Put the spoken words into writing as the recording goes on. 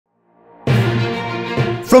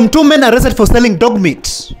from 2 men arrested for selling dog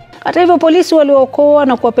meat. Hata hivyo polisi waliokoa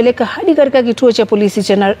na kuwapeleka hadi katika kituo cha polisi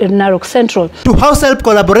cha Narok Central. To house help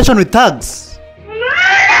collaboration with thugs.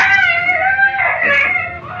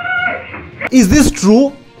 Is this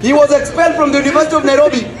true? He was expelled from the University of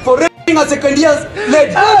Nairobi for raping a second year's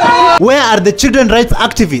lady. Where are the children rights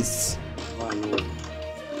activists?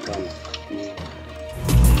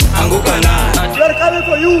 We are coming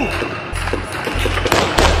for you.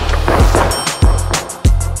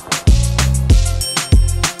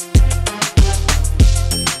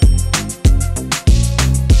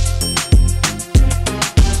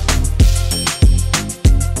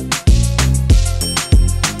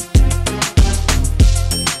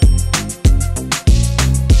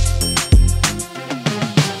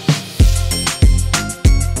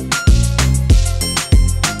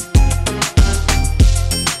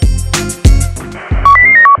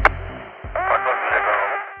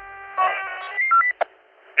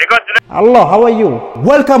 Hello, how are you?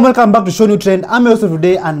 Welcome back to ShowNewTrend. I'm your host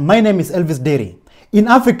today and my name is Elvis Derry. In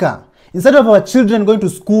Africa, instead of our children going to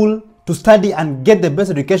school to study and get the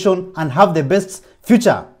best education and have the best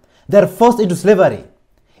future, they are forced into slavery.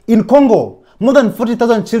 In Congo, more than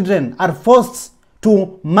 40,000 children are forced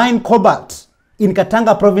to mine cobalt in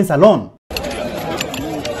Katanga province alone.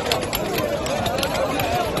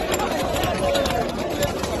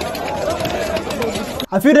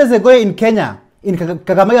 A few days ago in Kenya, in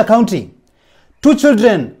Kakamega County, 2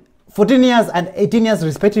 children, 14 years and 18 years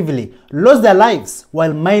respectively, lost their lives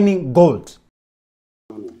while mining gold.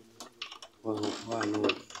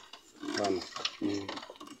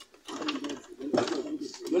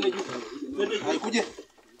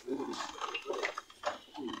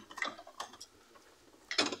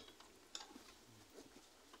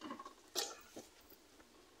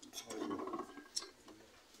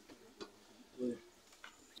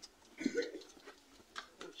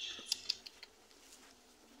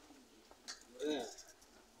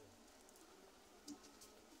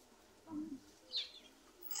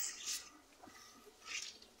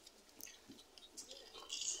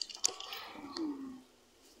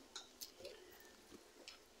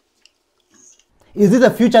 Is this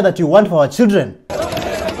the future that you want for our children?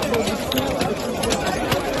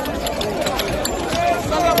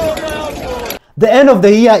 The end of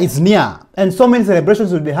the year is near and so many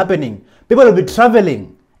celebrations will be happening. People will be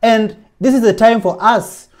traveling and this is the time for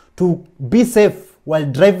us to be safe while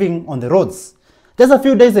driving on the roads. Just a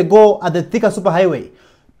few days ago at the Thika Superhighway,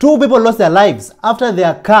 2 people lost their lives after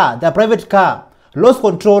their private car, lost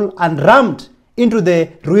control and rammed into the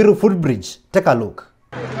Ruiru footbridge. Take a look.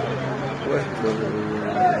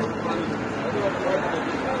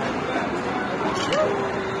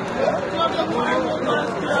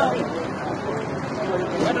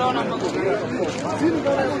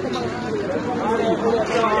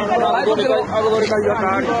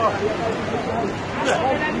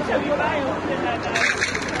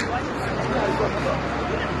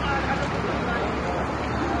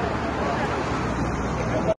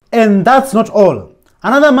 And that's not all.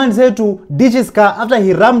 Another man said to ditch his car after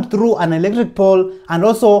he rammed through an electric pole and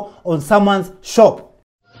also on someone's shop.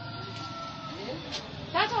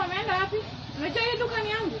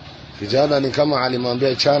 Kijana ni kama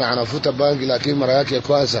alimwambia chana anafuta bangi lakini mara yake ya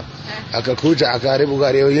kwanza akakuja akaharibu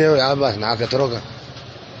gari yenyewe hapa na akatoroka.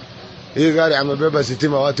 Hii gari amebeba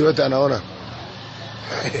sitima watu wote anaona.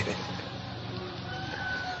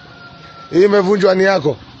 Hii imevunjwa ni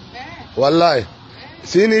yako? Wallahi.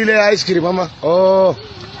 Sini ile ice cream mama. Oh.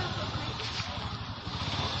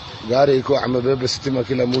 Gari iko amebeba sitima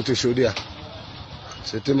kila mtu shuhudia.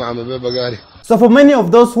 Sitima amebeba gari. So for many of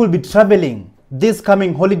those who will be traveling these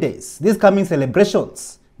coming holidays, these coming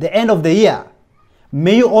celebrations, the end of the year,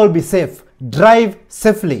 may you all be safe. Drive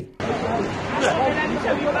safely.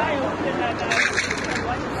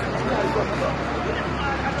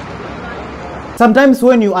 Sometimes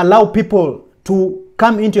when you allow people to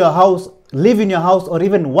come into your house, live in your house, or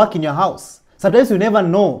even work in your house, sometimes you never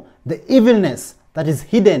know the evilness that is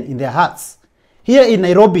hidden in their hearts. Here in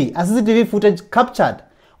Nairobi, a CCTV footage captured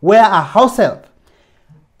where a house help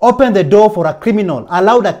opened the door for a criminal,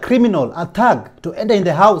 allowed a criminal, a thug, to enter in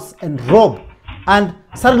the house and rob, and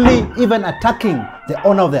suddenly even attacking the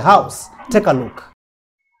owner of the house. Take a look.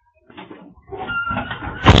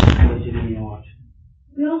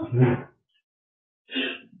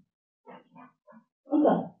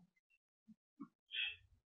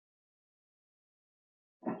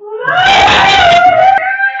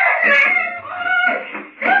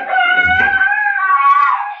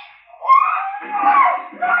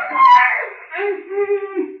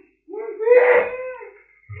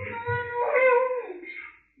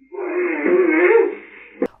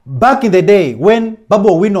 Back in the day when Babu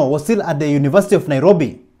Owino was still at the University of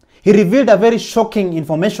Nairobi, he revealed a very shocking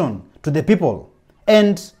information to the people.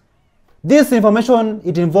 And this information,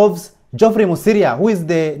 it involves Geoffrey Musiria, who is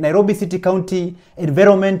the Nairobi City County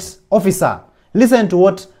Environment Officer. Listen to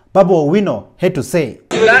what Babu Owino had to say.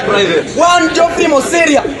 One Geoffrey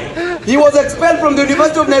Musiria, he was expelled from the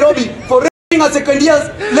University of Nairobi for raping a second year's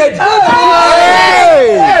lady.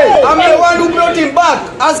 I'm the one who brought him back.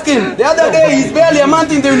 Ask him. The other day, he's barely a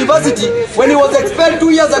month in the university when he was expelled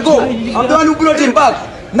 2 years ago. I'm the one who brought him back.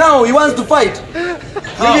 Now he wants to fight.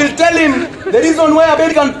 We will tell him the reason why a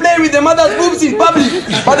baby can play with the mother's boobs in public,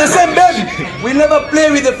 but the same baby will never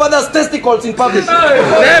play with the father's testicles in public.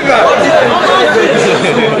 Never.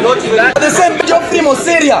 The same Geoffrey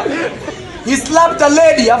Musiria, he slapped a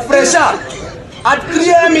lady, a fresher, at 3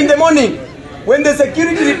 a.m. in the morning. When the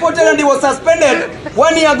security reported and he was suspended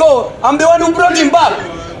 1 year ago, I'm the one who brought him back.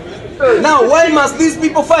 Now, why must these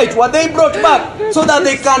people fight? Were they brought back so that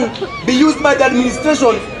they can be used by the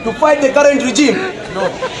administration to fight the current regime? No.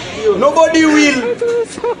 Nobody will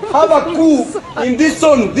have a coup in this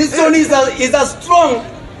zone. This zone is as strong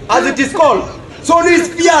as it is called. Zone is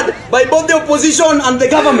feared by both the opposition and the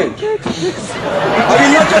government. I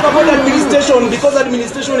will not talk about administration because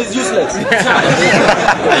administration is useless.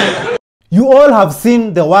 You all have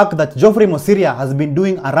seen the work that Geoffrey Musiria has been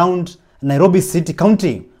doing around Nairobi City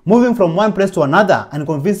County, moving from one place to another and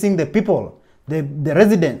convincing the people, the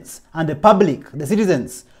residents and the public, the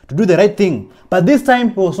citizens, to do the right thing. But this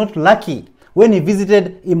time he was not lucky when he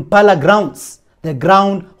visited Impala grounds. The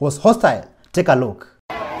ground was hostile. Take a look.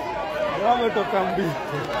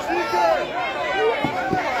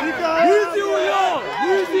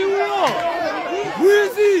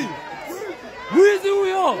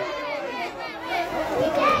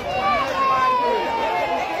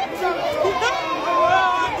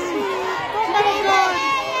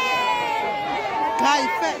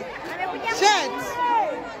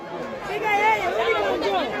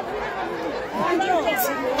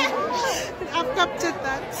 I've captured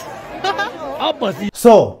that.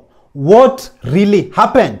 So, what really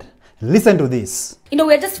happened? Listen to this. You know,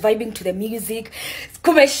 we're just vibing to the music.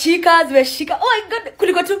 Kumeshika, zimeshika. Oh my god,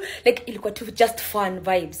 kulikuwa tu like ilikuwa tu just fun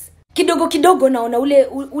vibes. Kidogo naona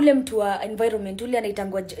ule mtu wa environment ule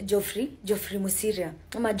anaitangwa Geoffrey Musiria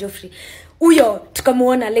ama Geoffrey. Uyo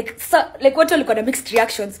tukamuona like watu walikuwa na mixed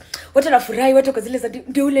reactions. Watu wanafurahi, watu kwa zile za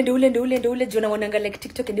ndio ule jona wanaanga like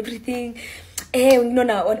TikTok and everything.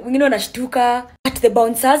 Wengine wanashtuka. But the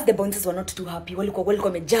bouncers were not too happy. Walikuwa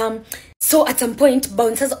wamejam. So at some point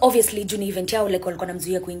bouncers obviously juni event yao like walikuwa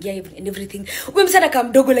namzuia kuingia and everything. Huyo msana kama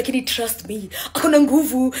mdogo lakini trust me, akona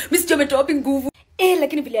nguvu. Mimi sio ametoa wapi nguvu.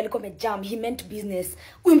 Lakini vile alikuwa amejam, he meant business.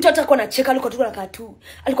 Huyu mtoto alikuwa anacheka, alikuwa tu anakaa tu.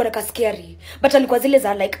 Alikuwa anakaa scary. But alikuwa zile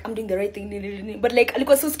za like I'm doing the right thing. But like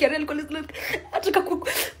alikuwa so scary, alikuwa like alikuwa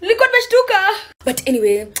nimeshtuka. But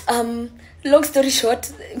anyway, long story short,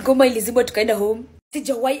 ngoma ilizimwa tukaenda home.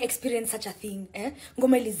 Sijawahi experience such a thing,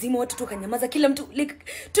 Ngoma ilizimwa watu tukanyamaza, kila mtu like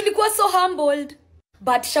tulikuwa so humbled.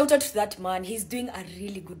 But shout out to that man, he's doing a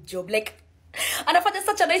really good job. Like anafanya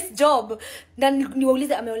such a nice job. Na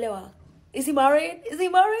niwaulize ameolewa. Is he married?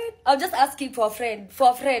 I'm just asking for a friend.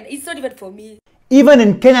 It's not even for me. Even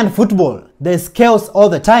in Kenyan football, there's chaos all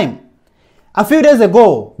the time. A few days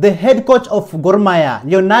ago, the head coach of Gor Mahia,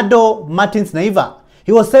 Leonardo Martins Naiva,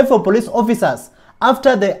 he was served for police officers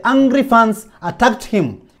after the angry fans attacked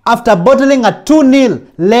him after bottling a 2-0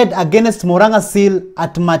 lead against Moranga Seal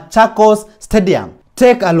at Machakos Stadium.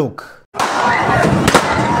 Take a look.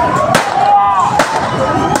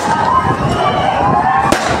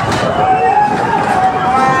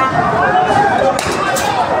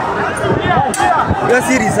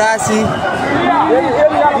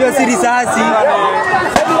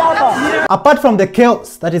 Apart from the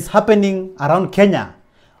chaos that is happening around Kenya,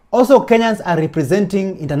 also Kenyans are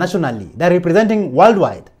representing internationally. They are representing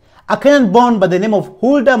worldwide. A Kenyan born by the name of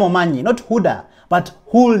Hulda Momanyi, not Huda, but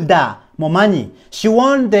Hulda Momanyi. She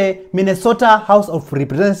won the Minnesota House of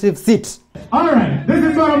Representatives seat. Alright, this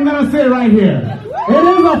is what I'm going to say right here. It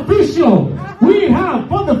is official. We have,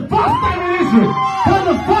 for the first time in history, for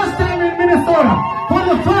the first time in Minnesota, for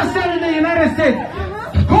the first time in the United States,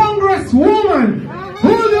 Congresswoman,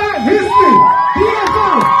 Hulda History,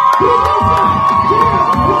 Minnesota.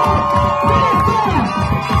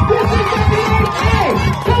 This is the DNA.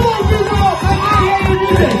 Come on, people, I hear you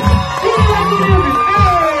music.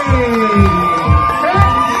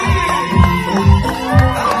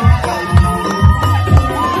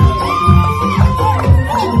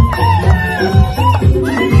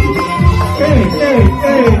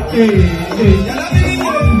 Hey.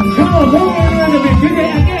 Come on, move on a little bit.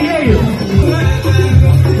 I can't hear you.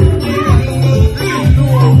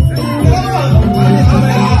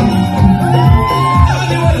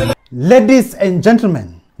 Ladies and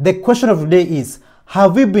gentlemen, the question of the day is,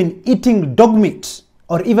 have you been eating dog meat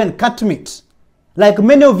or even cat meat? Like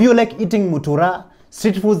many of you like eating mutura,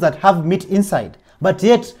 street foods that have meat inside, but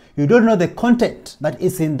yet you don't know the content that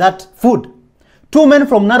is in that food. 2 men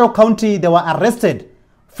from Narok County, they were arrested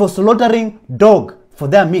for slaughtering dog for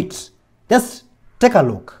their meat. Just take a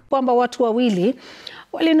look. Kwamba watu wawili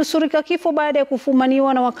walinusurika kifo baada ya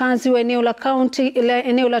kufumaniwa na wakazi wa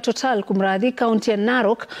eneo la Total kumradhi kaunti ya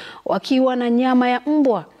Narok wakiwa na nyama ya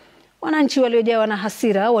mbwa. Wananchi waliojawa na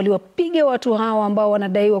hasira waliwapiga watu hawa ambao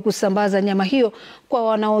wanadaiwa kusambaza nyama hiyo kwa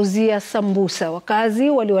wanaozia sambusa. Wakazi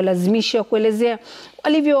waliwalazimisha kuelezea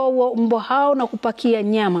walivyowaua mbwa hao na kupakia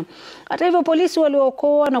nyama. Hata hivyo polisi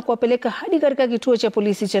waliwaokoa na kuwapeleka hadi katika kituo cha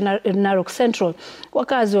polisi cha Narok Central.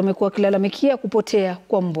 Wakazi wamekuwa wakilalamikia kupotea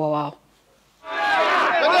kwa mbwa wao.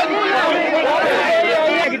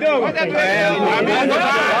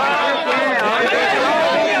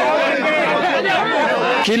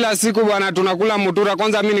 Kila siku bwana tunakula mutura.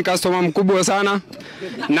 Kwanza mimi ni customer mkubwa sana.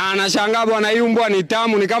 Na anashangaa bwana hii mbwa ni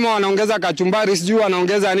tamu, ni kama wanaongeza kachumbari sijui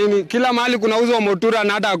wanaongeza nini. Kila mahali kunauzwa mutura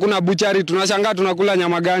na hata hakuna buchari. Tunashangaa tunakula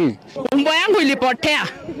nyama gani? Mbwa yangu ilipotea.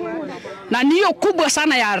 Na niyo kubwa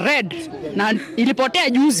sana ya red na ilipotea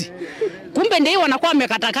juzi. Kumbe ndio wanakuwa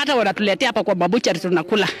wamekatakata wanatuletea hapa kwa babuchari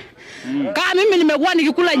tunakula. Kama mimi nimekuwa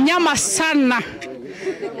nikikula nyama sana.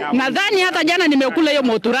 Nadhani hata jana nimekula hiyo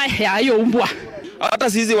mutura ya hiyo mbwa. Hata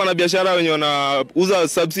sisi wanabiashara wenye wanauza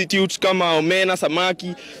substitute kama omena,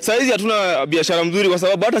 samaki. Sasa hizi hatuna biashara mzuri kwa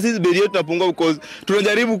sababu hata sisi bei yetu tunapungua because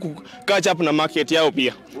tunajaribu ku catch up na market yao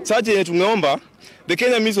pia. Sasa yenye tumeomba the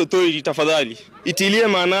Kenya Meat Authority tafadhali itilie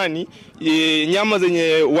maanani nyama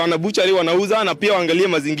zenye wanabuchari wanauza na pia waangalie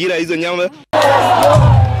mazingira hizo nyama.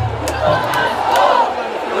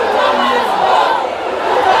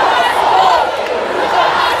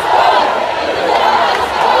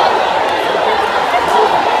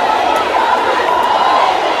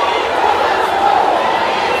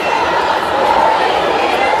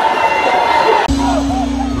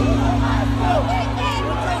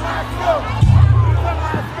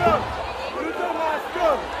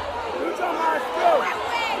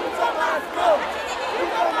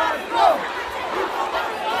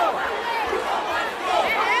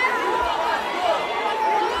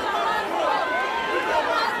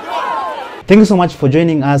 Thank you so much for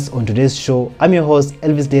joining us on today's show. I'm your host,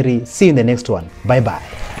 Elvis Derry. See you in the next one. Bye-bye.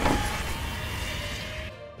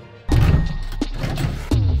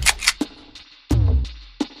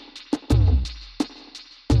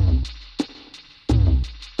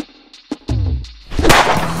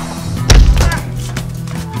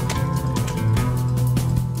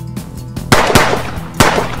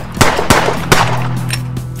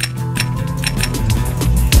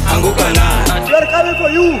 We are coming for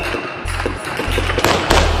you.